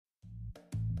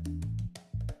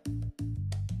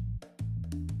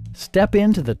Step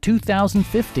into the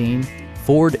 2015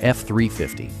 Ford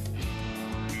F-350.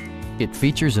 It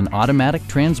features an automatic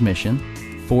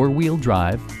transmission, four-wheel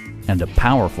drive, and a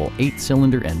powerful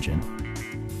 8-cylinder engine.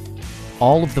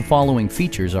 All of the following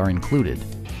features are included: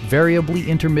 variably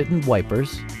intermittent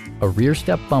wipers, a rear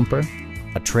step bumper,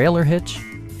 a trailer hitch,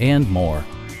 and more.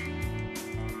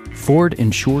 Ford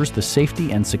ensures the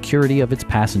safety and security of its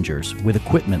passengers with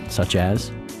equipment such as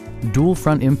dual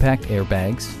front impact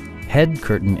airbags, head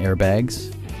curtain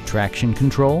airbags, traction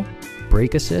control,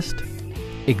 brake assist,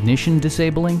 ignition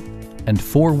disabling, and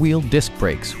four-wheel disc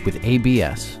brakes with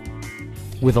ABS.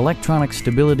 With electronic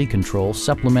stability control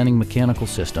supplementing mechanical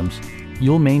systems,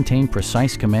 you'll maintain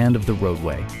precise command of the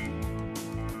roadway.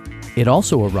 It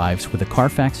also arrives with a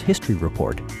Carfax history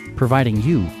report, providing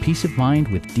you peace of mind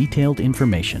with detailed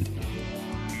information.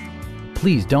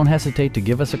 Please don't hesitate to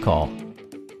give us a call.